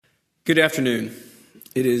Good afternoon.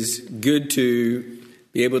 It is good to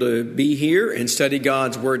be able to be here and study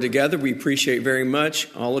God's Word together. We appreciate very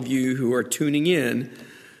much all of you who are tuning in,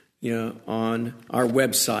 on our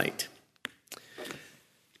website.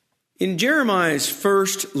 In Jeremiah's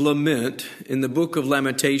first lament in the book of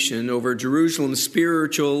Lamentation over Jerusalem's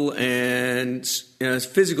spiritual and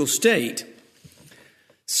physical state,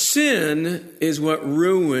 sin is what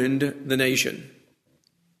ruined the nation.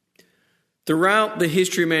 Throughout the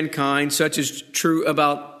history of mankind, such is true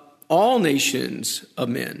about all nations of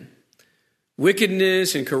men.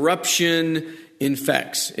 Wickedness and corruption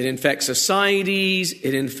infects. It infects societies.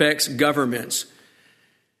 It infects governments.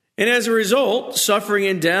 And as a result, suffering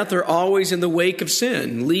and death are always in the wake of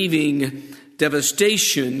sin, leaving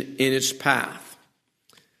devastation in its path.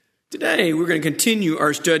 Today, we're going to continue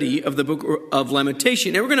our study of the book of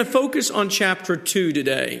Lamentation, and we're going to focus on chapter 2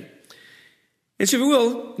 today. And so if you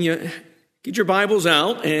will, get your Bibles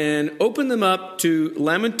out and open them up to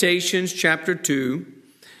Lamentations chapter 2.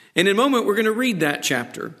 And in a moment, we're going to read that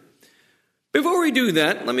chapter. Before we do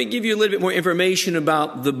that, let me give you a little bit more information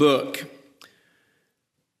about the book.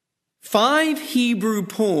 5 Hebrew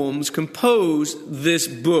poems compose this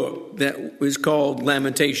book that is called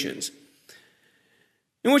Lamentations.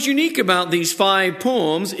 And what's unique about these 5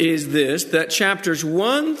 poems is this, that chapters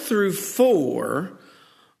 1 through 4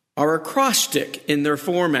 are acrostic in their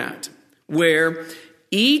format, where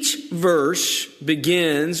each verse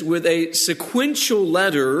begins with a sequential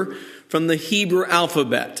letter from the Hebrew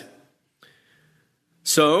alphabet.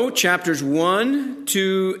 So, chapters 1,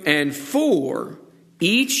 2, and 4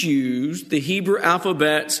 each use the Hebrew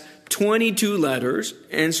alphabet's 22 letters,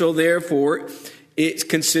 and so therefore it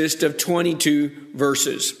consists of 22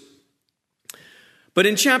 verses. But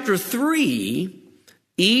in chapter 3,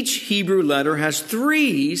 each Hebrew letter has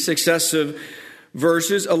 3 successive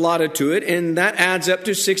verses allotted to it, and that adds up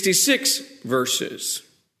to 66 verses.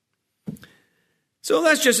 So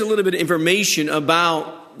that's just a little bit of information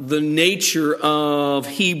about the nature of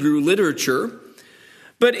Hebrew literature.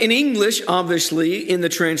 But in English, obviously, in the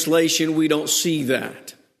translation, we don't see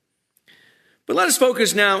that. But let us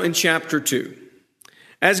focus now in chapter 2.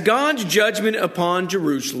 As God's judgment upon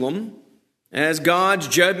Jerusalem, as God's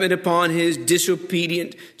judgment upon his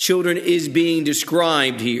disobedient children is being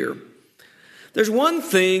described here, there's one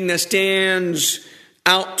thing that stands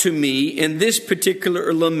out to me in this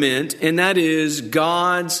particular lament, and that is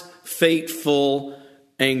God's fateful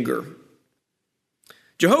anger.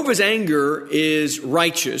 Jehovah's anger is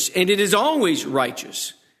righteous, and it is always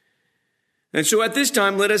righteous. And so at this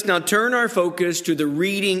time, let us now turn our focus to the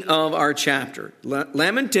reading of our chapter,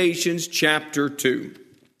 Lamentations chapter 2.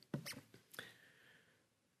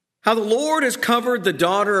 How the Lord has covered the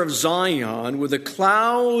daughter of Zion with a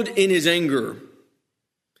cloud in his anger.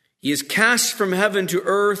 He has cast from heaven to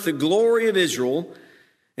earth the glory of Israel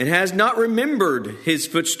and has not remembered his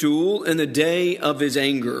footstool in the day of his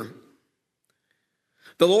anger.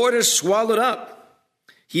 The Lord has swallowed up.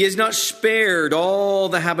 He has not spared all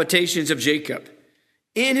the habitations of Jacob.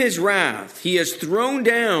 In his wrath, he has thrown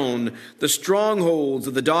down the strongholds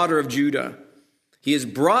of the daughter of Judah. He has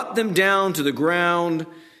brought them down to the ground.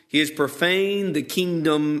 He has profaned the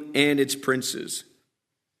kingdom and its princes.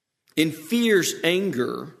 In fierce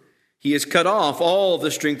anger, he has cut off all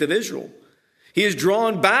the strength of Israel. He has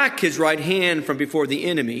drawn back his right hand from before the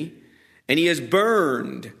enemy, and he has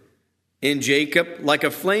burned in Jacob like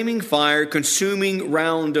a flaming fire, consuming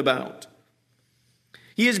round about.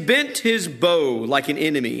 He has bent his bow like an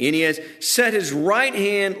enemy, and he has set his right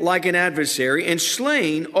hand like an adversary, and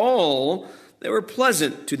slain all that were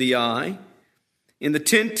pleasant to the eye. In the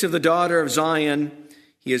tent of the daughter of Zion,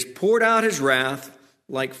 he has poured out his wrath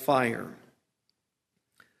like fire.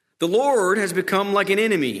 The Lord has become like an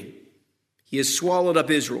enemy. He has swallowed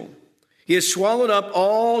up Israel. He has swallowed up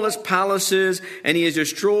all its palaces, and he has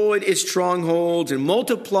destroyed its strongholds and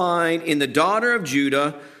multiplied in the daughter of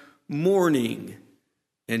Judah mourning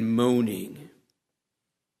and moaning.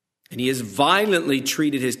 And he has violently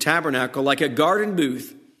treated his tabernacle like a garden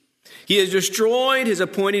booth. He has destroyed his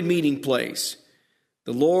appointed meeting place.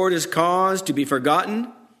 The Lord has caused to be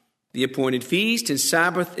forgotten the appointed feast and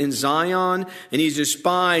Sabbath in Zion, and he has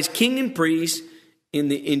despised king and priest in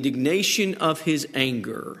the indignation of his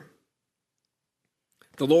anger.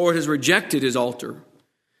 The Lord has rejected his altar.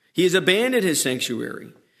 He has abandoned his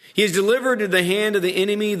sanctuary. He has delivered to the hand of the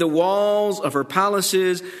enemy the walls of her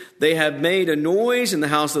palaces. They have made a noise in the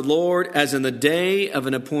house of the Lord as in the day of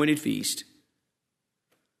an appointed feast.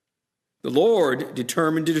 The Lord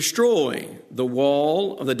determined to destroy the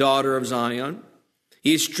wall of the daughter of Zion.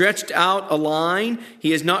 He has stretched out a line.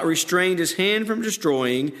 He has not restrained his hand from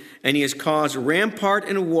destroying, and he has caused rampart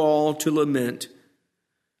and wall to lament.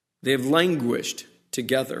 They have languished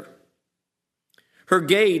together. Her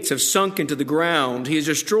gates have sunk into the ground. He has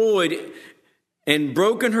destroyed and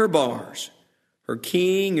broken her bars. Her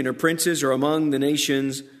king and her princes are among the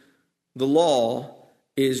nations. The law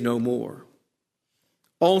is no more.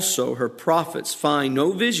 Also, her prophets find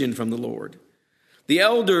no vision from the Lord. The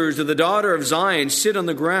elders of the daughter of Zion sit on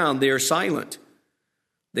the ground. They are silent.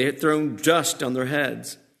 They have thrown dust on their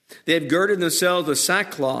heads. They have girded themselves with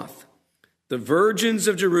sackcloth. The virgins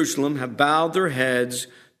of Jerusalem have bowed their heads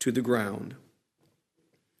to the ground.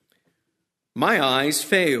 My eyes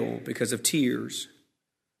fail because of tears.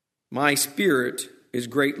 My spirit is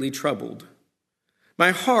greatly troubled.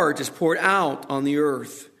 My heart is poured out on the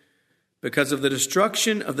earth because of the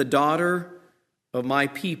destruction of the daughter of my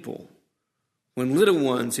people, when little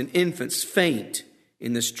ones and infants faint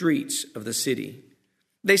in the streets of the city.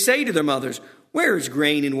 They say to their mothers, "Where is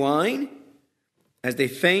grain and wine?" As they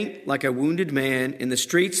faint like a wounded man in the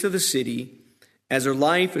streets of the city, as their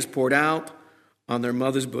life is poured out on their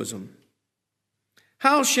mother's bosom.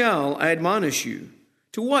 How shall I admonish you?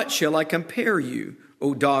 To what shall I compare you,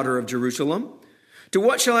 O daughter of Jerusalem? To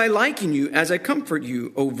what shall I liken you as I comfort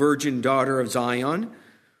you, O virgin daughter of Zion?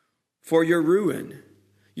 For your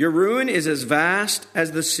ruin is as vast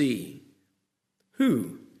as the sea.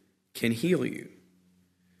 Who can heal you?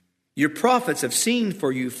 Your prophets have seen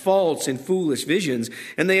for you false and foolish visions,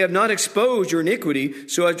 and they have not exposed your iniquity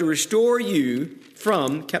so as to restore you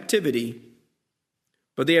from captivity.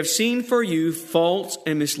 But they have seen for you false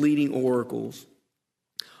and misleading oracles.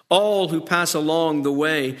 All who pass along the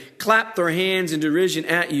way clap their hands in derision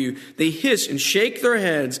at you. They hiss and shake their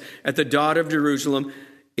heads at the daughter of Jerusalem.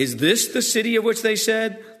 Is this the city of which they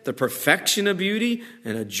said, the perfection of beauty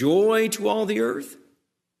and a joy to all the earth?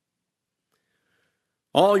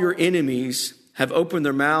 All your enemies have opened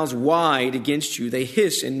their mouths wide against you. They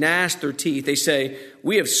hiss and gnash their teeth. They say,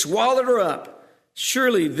 "We have swallowed her up.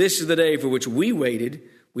 Surely this is the day for which we waited.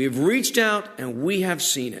 We have reached out and we have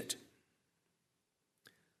seen it."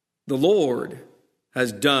 The Lord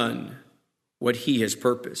has done what he has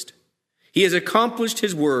purposed. He has accomplished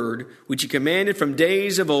his word, which he commanded from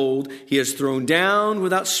days of old. He has thrown down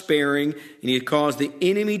without sparing, and he has caused the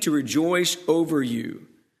enemy to rejoice over you.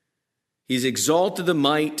 He has exalted the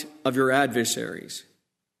might of your adversaries.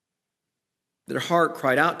 Their heart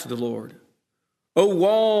cried out to the Lord. O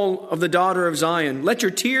wall of the daughter of Zion, let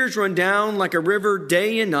your tears run down like a river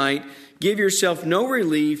day and night. Give yourself no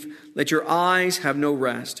relief. Let your eyes have no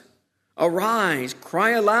rest. Arise,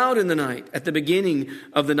 cry aloud in the night at the beginning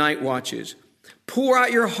of the night watches. Pour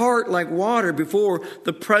out your heart like water before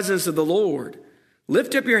the presence of the Lord.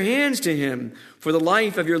 Lift up your hands to him for the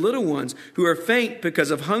life of your little ones who are faint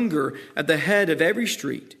because of hunger at the head of every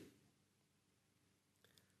street.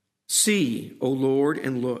 See, O Lord,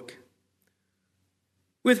 and look.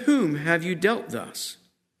 With whom have you dealt thus?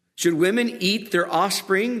 Should women eat their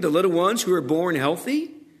offspring, the little ones who are born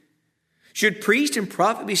healthy? Should priest and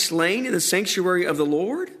prophet be slain in the sanctuary of the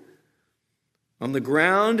Lord? On the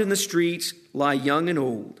ground in the streets lie young and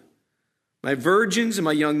old. My virgins and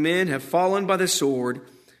my young men have fallen by the sword.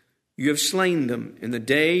 You have slain them in the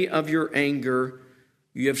day of your anger.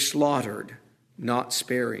 You have slaughtered, not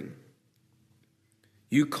sparing.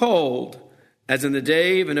 You called as in the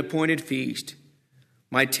day of an appointed feast.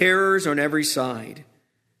 My terrors are on every side,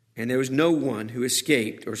 and there was no one who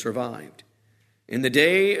escaped or survived. In the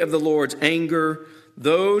day of the Lord's anger,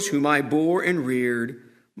 those whom I bore and reared,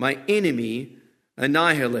 my enemy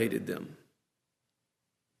annihilated them.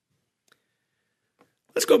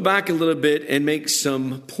 Let's go back a little bit and make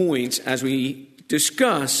some points as we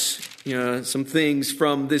discuss some things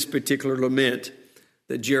from this particular lament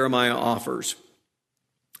that Jeremiah offers.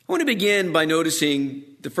 I want to begin by noticing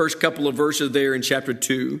the first couple of verses there in chapter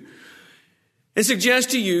 2 and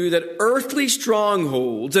suggest to you that earthly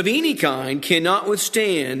strongholds of any kind cannot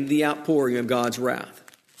withstand the outpouring of God's wrath.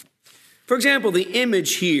 For example, the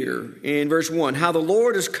image here in verse 1, how the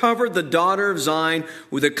Lord has covered the daughter of Zion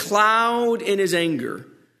with a cloud in his anger.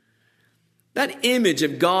 That image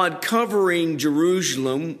of God covering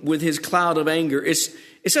Jerusalem with his cloud of anger is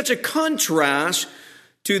such a contrast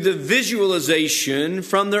to the visualization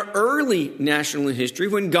from the early national history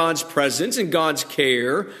when God's presence and God's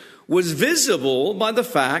care was visible by the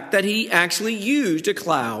fact that he actually used a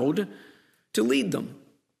cloud to lead them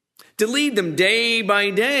day by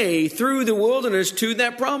day through the wilderness to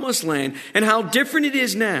that promised land. And how different it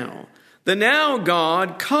is now. That now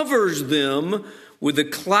God covers them with the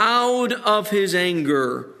cloud of his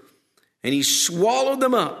anger, and he swallowed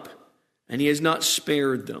them up and he has not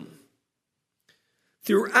spared them.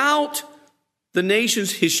 Throughout the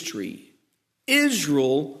nation's history,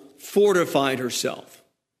 Israel fortified herself.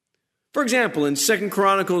 For example, in 2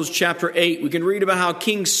 Chronicles chapter 8, we can read about how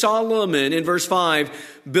King Solomon, in verse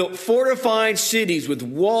 5, built fortified cities with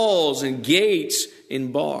walls and gates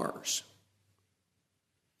and bars.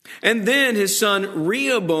 And then his son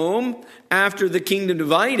Rehoboam, after the kingdom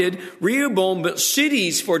divided, Rehoboam built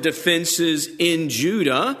cities for defenses in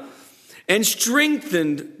Judah and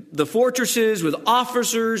strengthened the fortresses with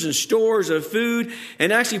officers and stores of food,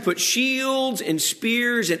 and actually put shields and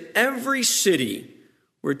spears in every city.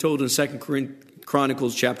 We're told in 2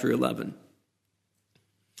 Chronicles chapter 11.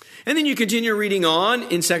 And then you continue reading on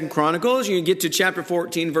in 2 Chronicles, you get to chapter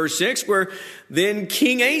 14, verse 6, where then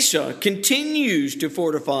King Asa continues to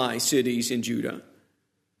fortify cities in Judah.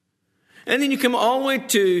 And then you come all the way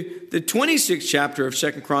to the 26th chapter of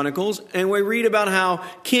 2 Chronicles, and we read about how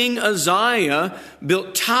King Uzziah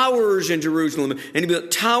built towers in Jerusalem, and he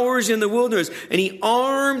built towers in the wilderness, and he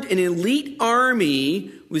armed an elite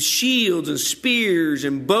army with shields and spears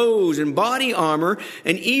and bows and body armor,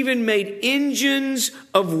 and even made engines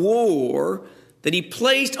of war that he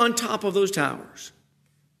placed on top of those towers.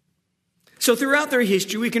 So throughout their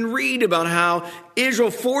history, we can read about how Israel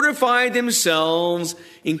fortified themselves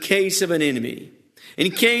in case of an enemy,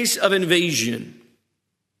 in case of invasion.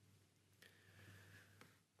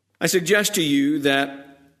 I suggest to you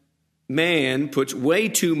that man puts way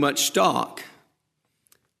too much stock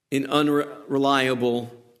in unreliable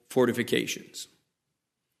fortifications.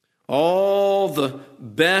 All the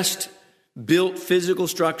best built physical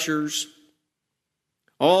structures,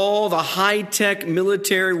 all the high-tech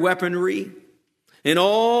military weaponry, and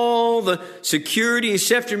all the security and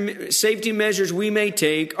safety measures we may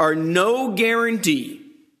take are no guarantee.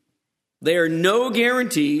 They are no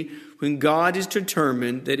guarantee when God is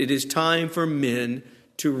determined that it is time for men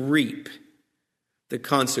to reap the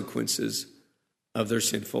consequences of their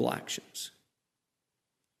sinful actions.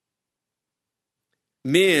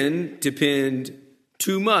 Men depend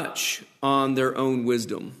too much on their own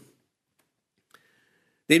wisdom.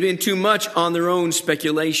 They depend too much on their own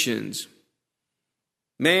speculations.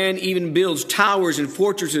 Man even builds towers and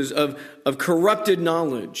fortresses of corrupted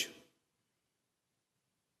knowledge.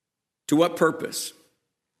 To what purpose?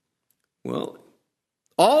 Well,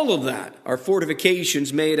 all of that are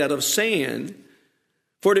fortifications made out of sand,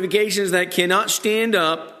 fortifications that cannot stand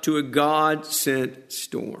up to a God-sent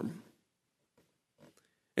storm.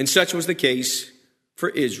 And such was the case for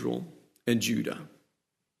Israel and Judah.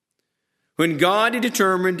 When God had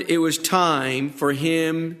determined it was time for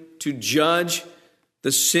him to judge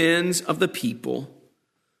the sins of the people,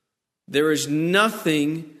 there is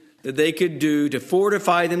nothing that they could do to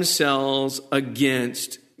fortify themselves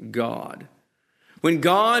against God. When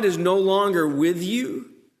God is no longer with you,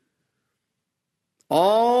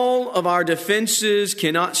 all of our defenses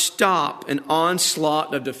cannot stop an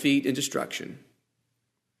onslaught of defeat and destruction.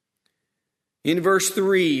 In verse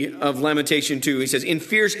 3 of Lamentation 2, he says, in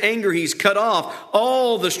fierce anger he's cut off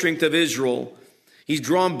all the strength of Israel. He's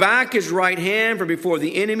drawn back his right hand from before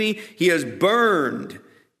the enemy. He has burned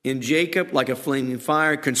in Jacob like a flaming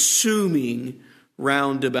fire, consuming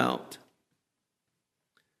round about.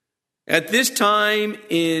 At this time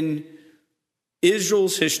in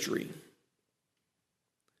Israel's history,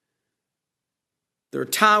 their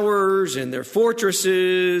towers and their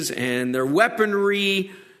fortresses and their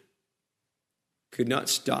weaponry could not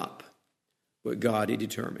stop what God had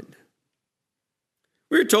determined.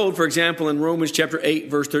 We're told, for example, in Romans chapter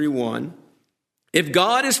 8, verse 31, if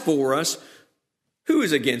God is for us, who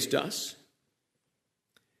is against us?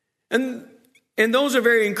 And those are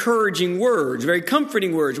very encouraging words, very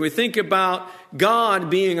comforting words. We think about God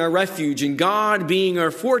being our refuge and God being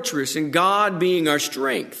our fortress and God being our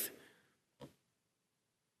strength.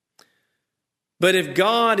 But if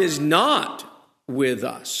God is not with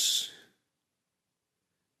us,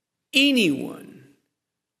 anyone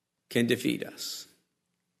can defeat us.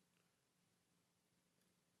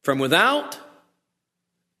 From without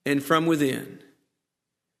and from within.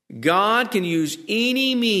 God can use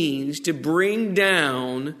any means to bring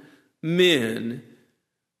down men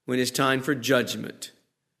when it's time for judgment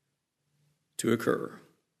to occur.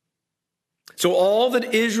 So all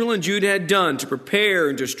that Israel and Judah had done to prepare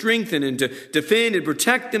and to strengthen and to defend and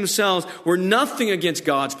protect themselves were nothing against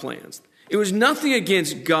God's plans. It was nothing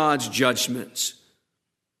against God's judgments.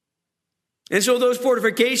 And so those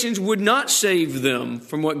fortifications would not save them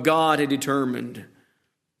from what God had determined.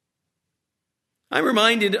 I'm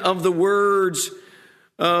reminded of the words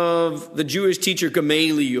of the Jewish teacher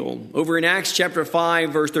Gamaliel over in Acts chapter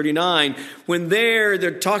 5, verse 39, when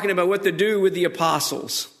they're talking about what to do with the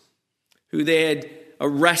apostles who they had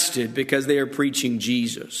arrested because they are preaching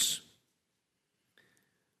Jesus.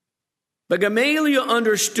 But Gamaliel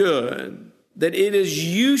understood that it is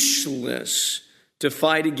useless to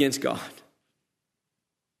fight against God.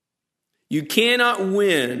 You cannot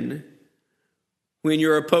win when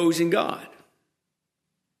you're opposing God.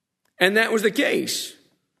 And that was the case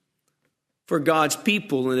for God's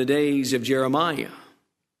people in the days of Jeremiah.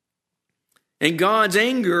 And God's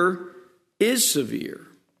anger is severe.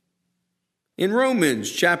 In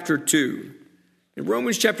Romans chapter 2,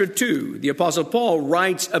 the Apostle Paul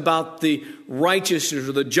writes about the righteousness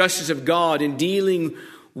or the justice of God in dealing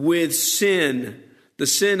with sin, the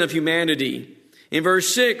sin of humanity. In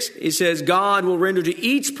verse 6, it says, God will render to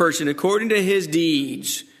each person according to his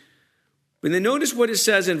deeds. But then notice what it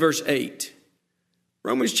says in verse 8.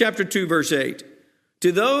 Romans chapter 2, verse 8.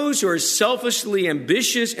 To those who are selfishly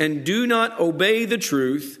ambitious and do not obey the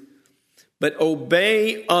truth, but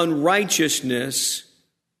obey unrighteousness,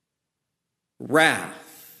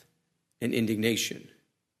 wrath, and indignation.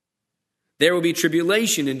 There will be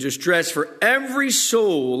tribulation and distress for every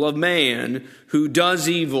soul of man who does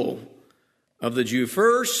evil, of the Jew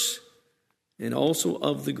first, and also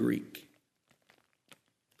of the Greek.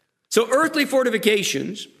 So earthly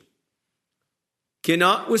fortifications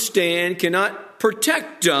cannot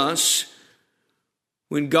protect us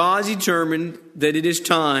when God's determined that it is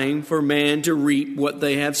time for man to reap what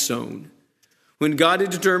they have sown. When God has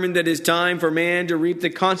determined that it is time for man to reap the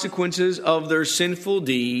consequences of their sinful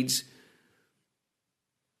deeds,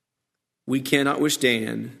 we cannot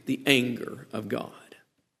withstand the anger of God.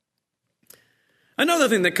 Another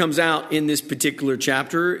thing that comes out in this particular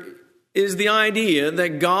chapter is the idea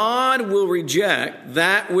that God will reject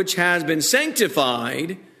that which has been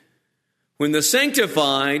sanctified when the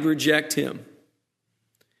sanctified reject him.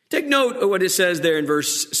 Take note of what it says there in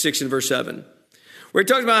verse 6 and verse 7, where it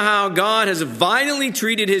talks about how God has violently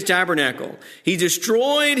treated his tabernacle. He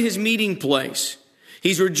destroyed his meeting place.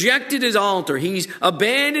 He's rejected his altar. He's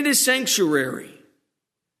abandoned his sanctuary.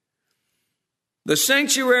 The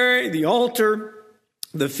sanctuary, the altar,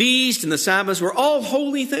 the feast, and the Sabbath were all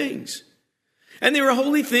holy things. And they were a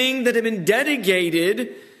holy thing that had been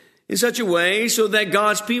dedicated in such a way so that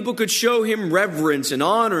God's people could show him reverence and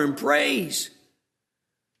honor and praise.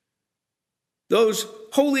 Those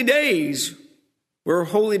holy days were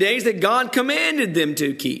holy days that God commanded them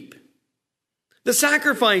to keep. The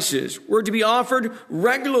sacrifices were to be offered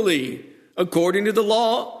regularly according to the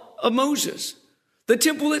law of Moses. The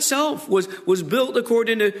temple itself was built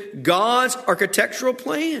according to God's architectural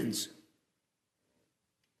plans.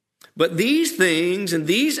 But these things and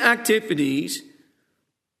these activities,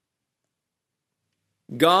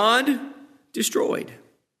 God destroyed.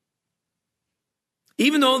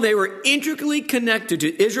 Even though they were intricately connected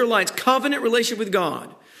to Israelites' covenant relationship with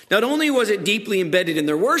God, not only was it deeply embedded in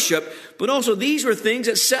their worship, but also these were things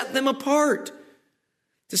that set them apart,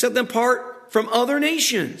 to set them apart from other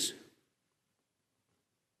nations.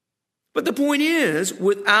 But the point is,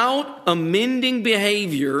 without amending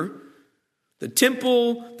behavior, the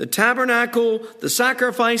temple, the tabernacle, the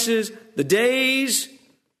sacrifices, the days,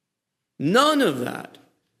 none of that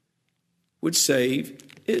would save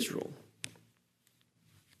Israel.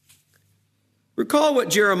 Recall what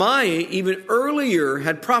Jeremiah even earlier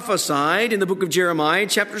had prophesied in the book of Jeremiah,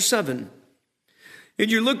 chapter 7.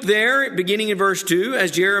 And you look there, beginning in verse 2,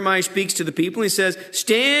 as Jeremiah speaks to the people, he says,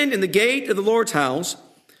 "Stand in the gate of the Lord's house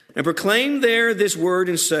and proclaim there this word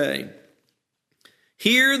and say,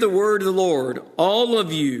 hear the word of the Lord, all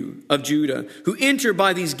of you of Judah, who enter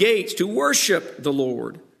by these gates to worship the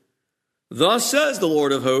Lord. Thus says the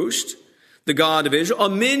Lord of hosts, the God of Israel,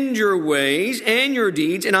 amend your ways and your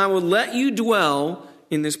deeds, and I will let you dwell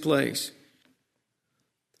in this place.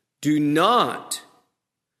 Do not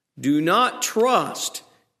trust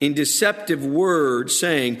in deceptive words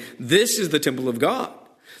saying, this is the temple of God.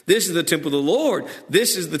 This is the temple of the Lord.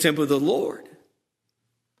 This is the temple of the Lord."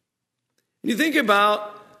 You think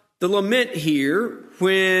about the lament here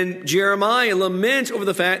when Jeremiah laments over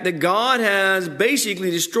the fact that God has basically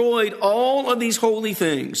destroyed all of these holy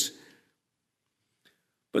things.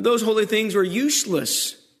 But those holy things were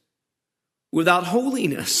useless without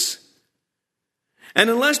holiness. And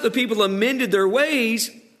unless the people amended their ways,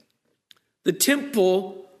 the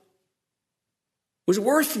temple was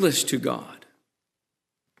worthless to God.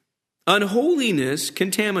 Unholiness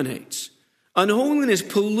contaminates. Unholiness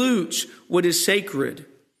pollutes what is sacred.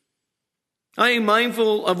 I am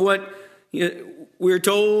mindful of what we're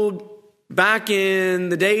told back in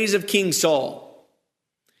the days of King Saul.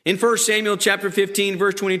 In 1 Samuel chapter 15,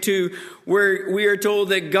 verse 22, where we are told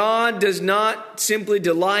that God does not simply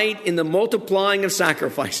delight in the multiplying of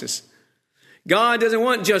sacrifices. God doesn't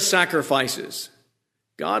want just sacrifices.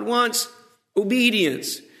 God wants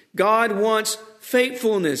obedience. God wants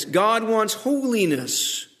faithfulness. God wants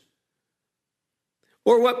holiness.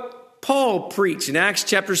 Or what Paul preached in Acts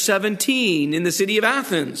chapter 17 in the city of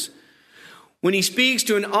Athens, when he speaks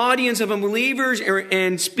to an audience of unbelievers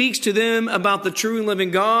and speaks to them about the true and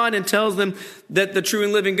living God and tells them that the true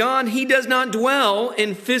and living God, he does not dwell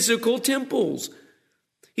in physical temples.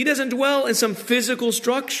 He doesn't dwell in some physical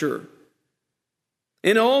structure.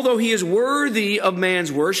 And although he is worthy of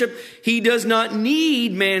man's worship, he does not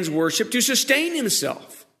need man's worship to sustain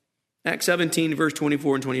himself. Acts 17, verse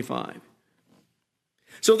 24 and 25.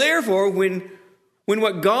 So therefore, when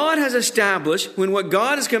what God has established, when what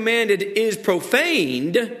God has commanded is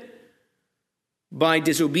profaned by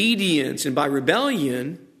disobedience and by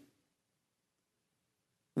rebellion,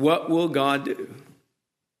 what will God do?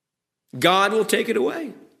 God will take it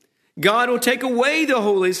away. God will take away the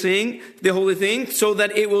holy thing, so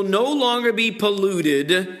that it will no longer be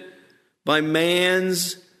polluted by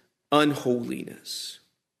man's unholiness.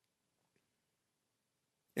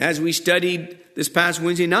 As we studied this past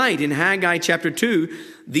Wednesday night in Haggai chapter 2,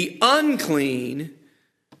 the unclean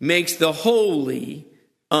makes the holy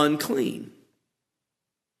unclean.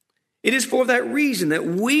 It is for that reason that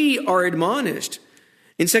we are admonished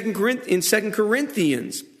in 2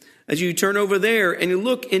 Corinthians, as you turn over there and you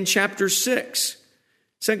look in chapter 6.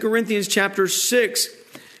 2 Corinthians chapter 6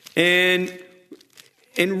 and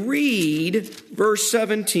read verse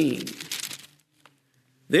 17.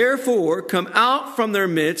 Therefore, come out from their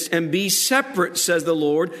midst and be separate, says the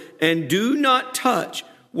Lord, and do not touch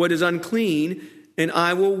what is unclean, and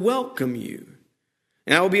I will welcome you.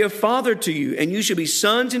 And I will be a father to you, and you shall be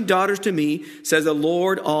sons and daughters to me, says the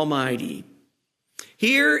Lord Almighty.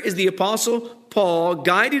 Here is the Apostle Paul,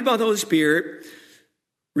 guided by the Holy Spirit,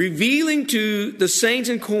 revealing to the saints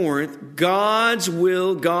in Corinth God's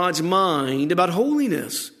will, God's mind about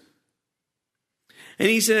holiness. And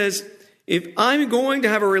he says, if I'm going to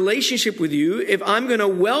have a relationship with you, if I'm going to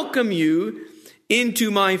welcome you into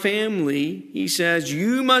my family, he says,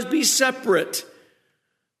 you must be separate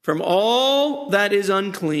from all that is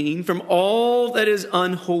unclean, from all that is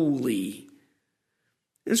unholy.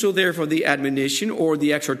 And so therefore the admonition or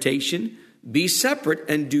the exhortation, be separate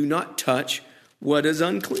and do not touch what is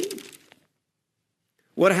unclean.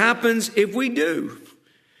 What happens if we do?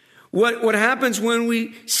 What happens when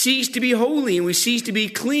we cease to be holy and we cease to be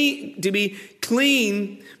clean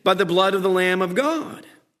by the blood of the Lamb of God?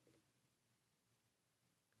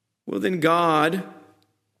 Well, then God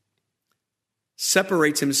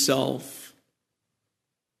separates himself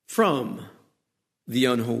from the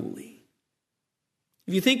unholy.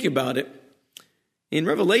 If you think about it, in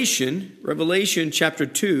Revelation chapter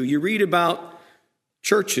 2, you read about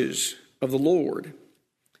churches of the Lord.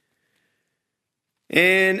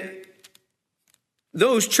 And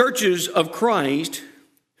those churches of Christ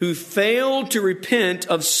who failed to repent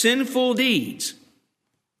of sinful deeds,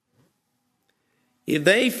 if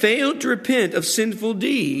they failed to repent of sinful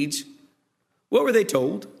deeds, what were they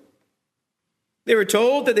told? They were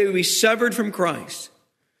told that they would be severed from Christ,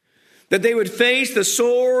 that they would face the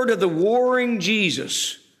sword of the warring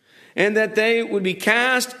Jesus, and that they would be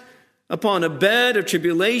cast upon a bed of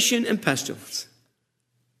tribulation and pestilence.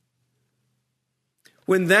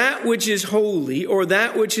 When that which is holy, or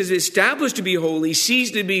that which is established to be holy,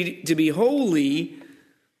 ceases to be holy,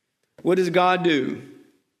 what does God do?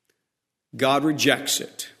 God rejects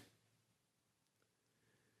it.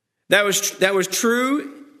 That was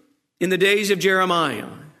true in the days of Jeremiah,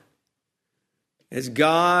 as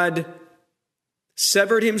God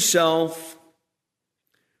severed himself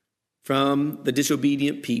from the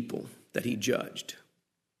disobedient people that he judged.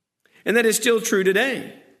 And that is still true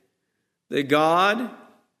today, that God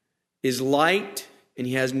is light and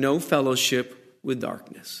he has no fellowship with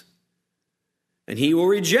darkness. And he will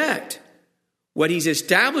reject what he's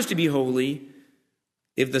established to be holy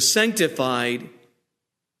if the sanctified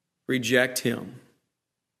reject him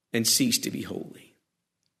and cease to be holy.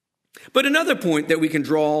 But another point that we can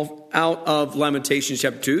draw out of Lamentations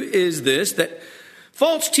chapter 2 is this, that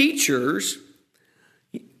false teachers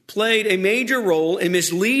played a major role in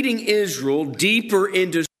misleading Israel deeper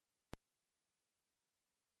into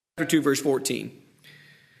chapter 2, verse 14.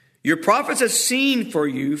 Your prophets have seen for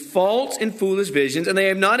you false and foolish visions, and they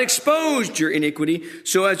have not exposed your iniquity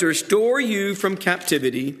so as to restore you from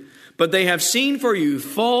captivity, but they have seen for you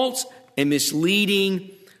false and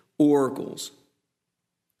misleading oracles.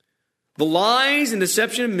 The lies and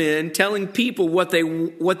deception of men telling people what they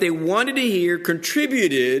wanted to hear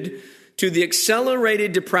contributed to the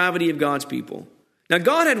accelerated depravity of God's people. Now,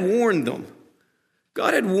 God had warned them.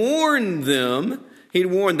 God had warned them. He'd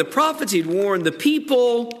warned the prophets. He'd warned the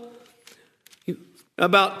people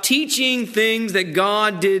about teaching things that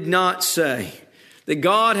God did not say, that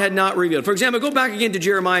God had not revealed. For example, go back again to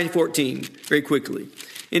Jeremiah 14 very quickly.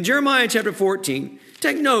 In Jeremiah chapter 14,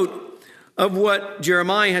 take note of what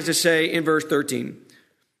Jeremiah has to say in verse 13.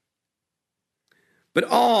 But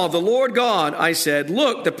the Lord God, I said,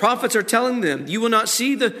 look, the prophets are telling them, you will not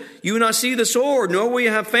see the sword, nor will you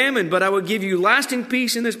have famine, but I will give you lasting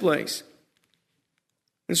peace in this place.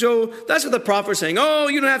 And so that's what the prophets are saying. Oh,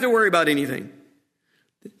 you don't have to worry about anything.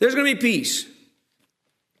 There's going to be peace.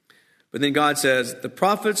 But then God says, the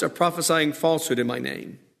prophets are prophesying falsehood in my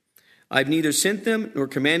name. I've neither sent them, nor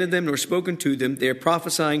commanded them, nor spoken to them. They are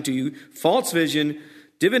prophesying to you false vision,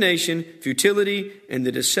 divination, futility, and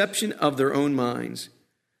the deception of their own minds.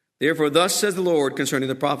 Therefore, thus says the Lord concerning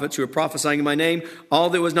the prophets who are prophesying in my name,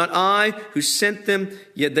 although it was not I who sent them,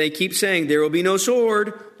 yet they keep saying, there will be no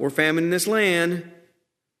sword or famine in this land.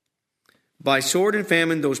 By sword and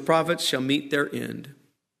famine, those prophets shall meet their end.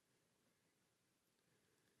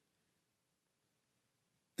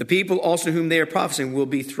 The people also whom they are prophesying will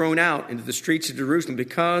be thrown out into the streets of Jerusalem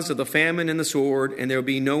because of the famine and the sword, and there will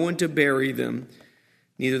be no one to bury them,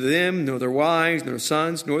 neither them, nor their wives, nor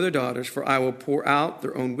sons, nor their daughters, for I will pour out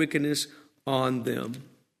their own wickedness on them.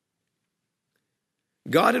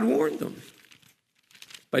 God had warned them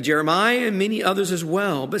by Jeremiah and many others as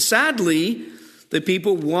well. But sadly, the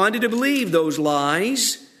people wanted to believe those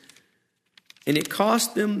lies, and it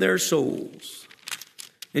cost them their souls.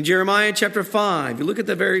 In Jeremiah chapter 5, you look at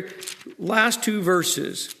the very last two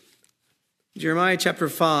verses. Jeremiah chapter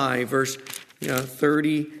 5, verse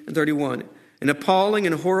 30 and 31. An appalling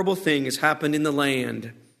and horrible thing has happened in the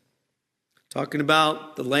land. Talking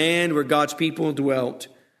about the land where God's people dwelt.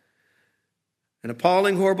 An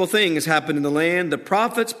appalling, horrible thing has happened in the land. The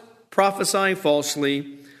prophets prophesy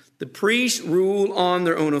falsely. The priests rule on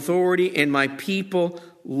their own authority, and my people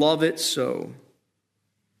love it so.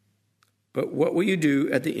 But what will you do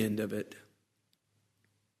at the end of it?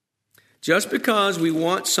 Just because we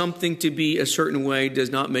want something to be a certain way does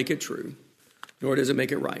not make it true, nor does it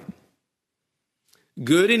make it right.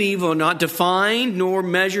 Good and evil are not defined nor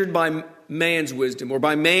measured by man's wisdom or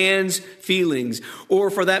by man's feelings, or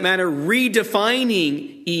for that matter,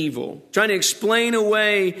 redefining evil. Trying to explain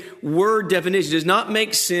away word definition does not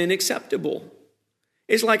make sin acceptable.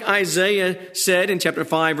 It's like Isaiah said in chapter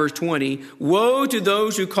 5, verse 20, woe to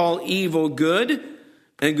those who call evil good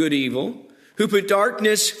and good evil, who put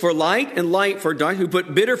darkness for light and light for dark, who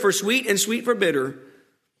put bitter for sweet and sweet for bitter.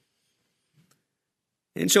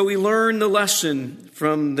 And so we learn the lesson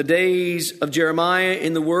from the days of Jeremiah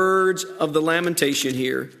in the words of the lamentation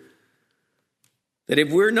here, that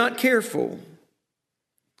if we're not careful,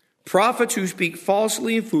 prophets who speak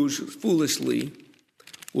falsely and foolishly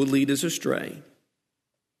will lead us astray.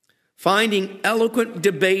 Finding eloquent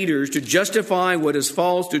debaters to justify what is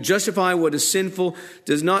false, to justify what is sinful,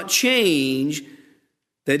 does not change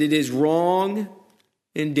that it is wrong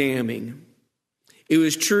and damning. It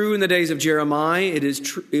was true in the days of Jeremiah.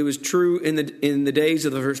 It was true in the days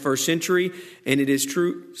of the first century, and it is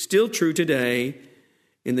still true today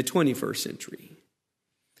in the 21st century.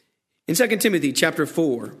 In 2 Timothy chapter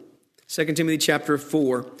 4,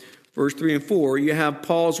 verse 3 and 4, you have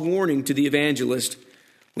Paul's warning to the evangelist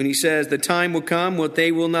when he says, the time will come when they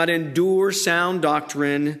will not endure sound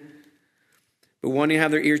doctrine, but wanting to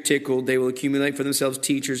have their ears tickled, they will accumulate for themselves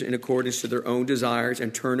teachers in accordance to their own desires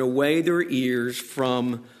and turn away their ears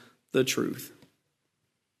from the truth.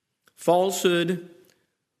 Falsehood,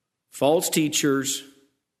 false teachers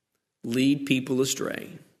lead people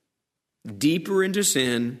astray, deeper into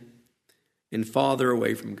sin and farther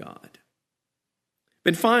away from God.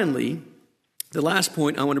 But finally, the last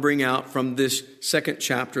point I want to bring out from this second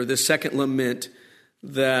chapter, this second lament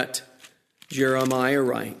that Jeremiah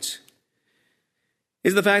writes,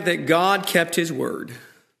 is the fact that God kept his word.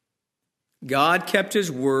 God kept his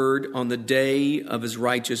word on the day of his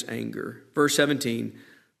righteous anger. Verse 17,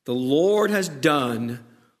 the Lord has done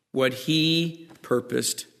what he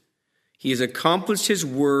purposed. He has accomplished his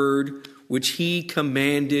word, which he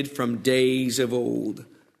commanded from days of old.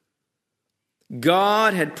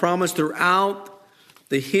 God had promised throughout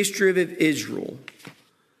the history of Israel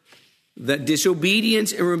that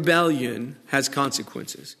disobedience and rebellion has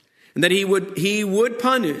consequences, and that he would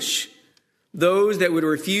punish those that would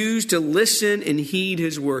refuse to listen and heed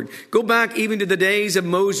his word. Go back even to the days of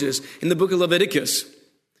Moses in the book of Leviticus.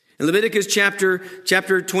 In Leviticus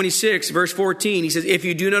chapter 26, verse 14, he says, if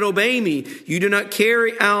you do not obey me, you do not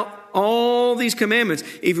carry out all these commandments,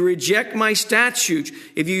 if you reject my statutes,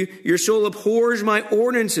 if your soul abhors my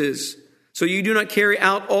ordinances, so you do not carry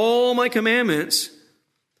out all my commandments.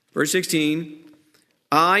 Verse 16,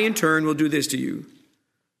 I in turn will do this to you.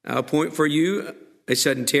 I'll appoint for you a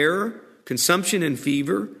sudden terror, consumption, and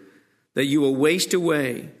fever, that you will waste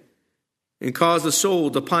away and cause the soul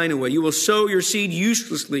to pine away. You will sow your seed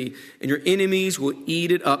uselessly, and your enemies will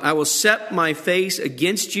eat it up. I will set my face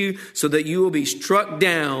against you so that you will be struck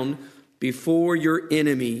down before your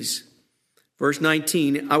enemies. Verse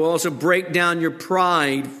 19, I will also break down your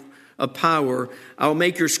pride of power. I will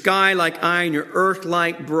make your sky like iron, your earth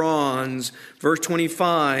like bronze. Verse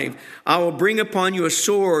 25, I will bring upon you a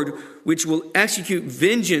sword which will execute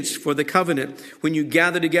vengeance for the covenant. When you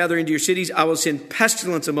gather together into your cities, I will send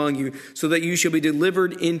pestilence among you, so that you shall be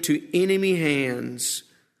delivered into enemy hands.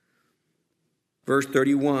 Verse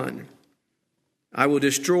 31, I will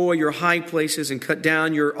destroy your high places and cut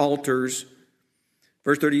down your altars.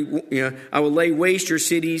 Verse 30, I will lay waste your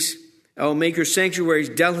cities. I will make your sanctuaries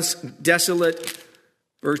desolate.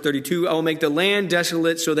 Verse 32, I will make the land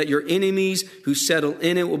desolate so that your enemies who settle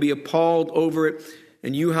in it will be appalled over it.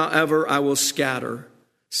 And you, however, I will scatter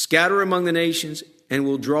among the nations, and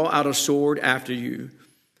will draw out a sword after you,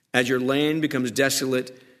 as your land becomes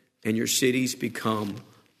desolate and your cities become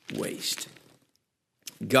waste.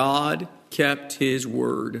 God kept his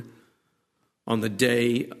word on the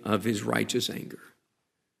day of his righteous anger.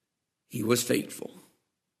 He was faithful.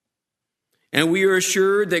 And we are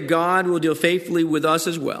assured that God will deal faithfully with us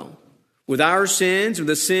as well, with our sins, with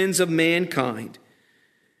the sins of mankind.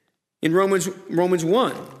 In Romans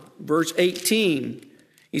 1, verse 18,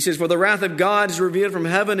 he says, for the wrath of God is revealed from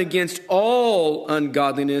heaven against all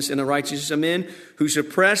ungodliness and unrighteousness of men who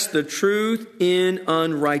suppress the truth in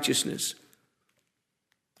unrighteousness.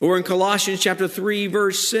 Or in Colossians chapter 3,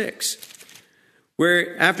 verse 6,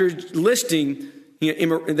 where after listing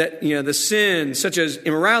the sins such as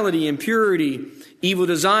immorality, impurity, evil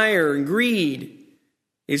desire, and greed,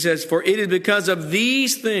 he says, for it is because of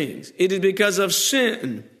these things, it is because of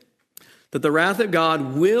sin, that the wrath of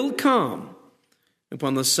God will come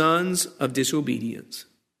upon the sons of disobedience.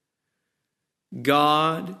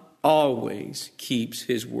 God always keeps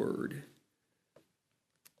his word.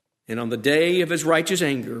 And on the day of his righteous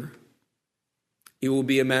anger, it will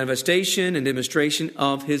be a manifestation and demonstration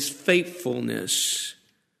of his faithfulness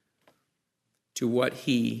to what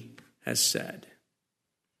he has said.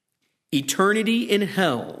 Eternity in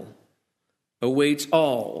hell awaits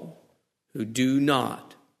all who do not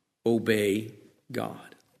obey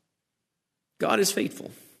God. God is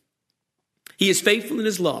faithful. He is faithful in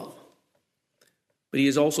his love, but he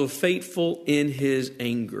is also faithful in his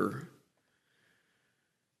anger.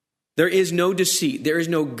 There is no deceit, there is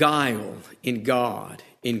no guile in God,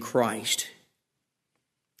 in Christ.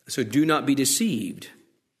 So do not be deceived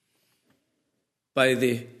by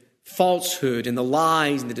the falsehood and the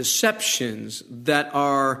lies and the deceptions that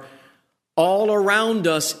are all around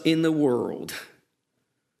us in the world.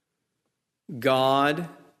 God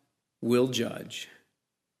will judge.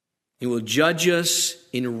 He will judge us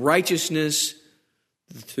in righteousness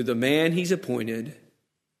through the man he's appointed,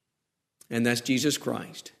 and that's Jesus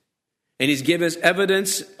Christ. And he's given us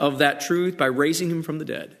evidence of that truth by raising him from the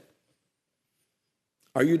dead.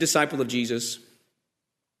 Are you a disciple of Jesus?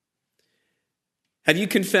 Have you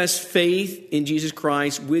confessed faith in Jesus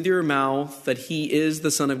Christ with your mouth that he is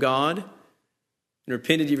the Son of God, and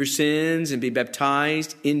repented of your sins and be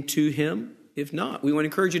baptized into him? If not, we want to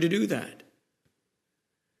encourage you to do that.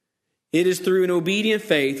 It is through an obedient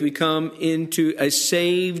faith we come into a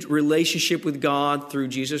saved relationship with God through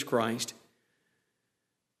Jesus Christ.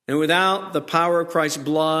 And without the power of Christ's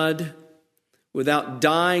blood, without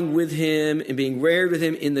dying with him and being buried with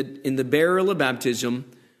him in the burial of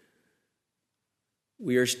baptism,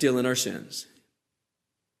 we are still in our sins.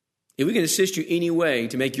 If we can assist you any way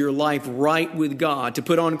to make your life right with God, to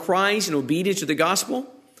put on Christ in obedience to the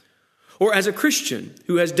gospel, or as a Christian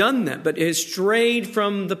who has done that but has strayed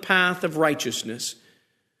from the path of righteousness,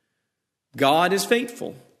 God is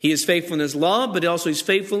faithful. He is faithful in his love, but also he's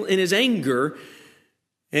faithful in his anger,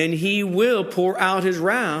 and he will pour out his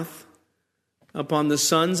wrath upon the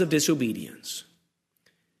sons of disobedience.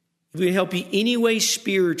 If we can help you any way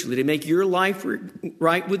spiritually to make your life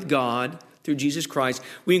right with God through Jesus Christ,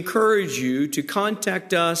 we encourage you to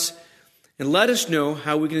contact us and let us know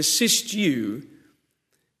how we can assist you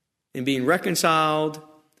in being reconciled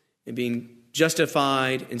and being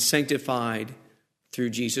justified and sanctified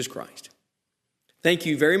through Jesus Christ. Thank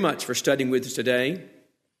you very much for studying with us today.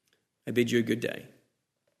 I bid you a good day.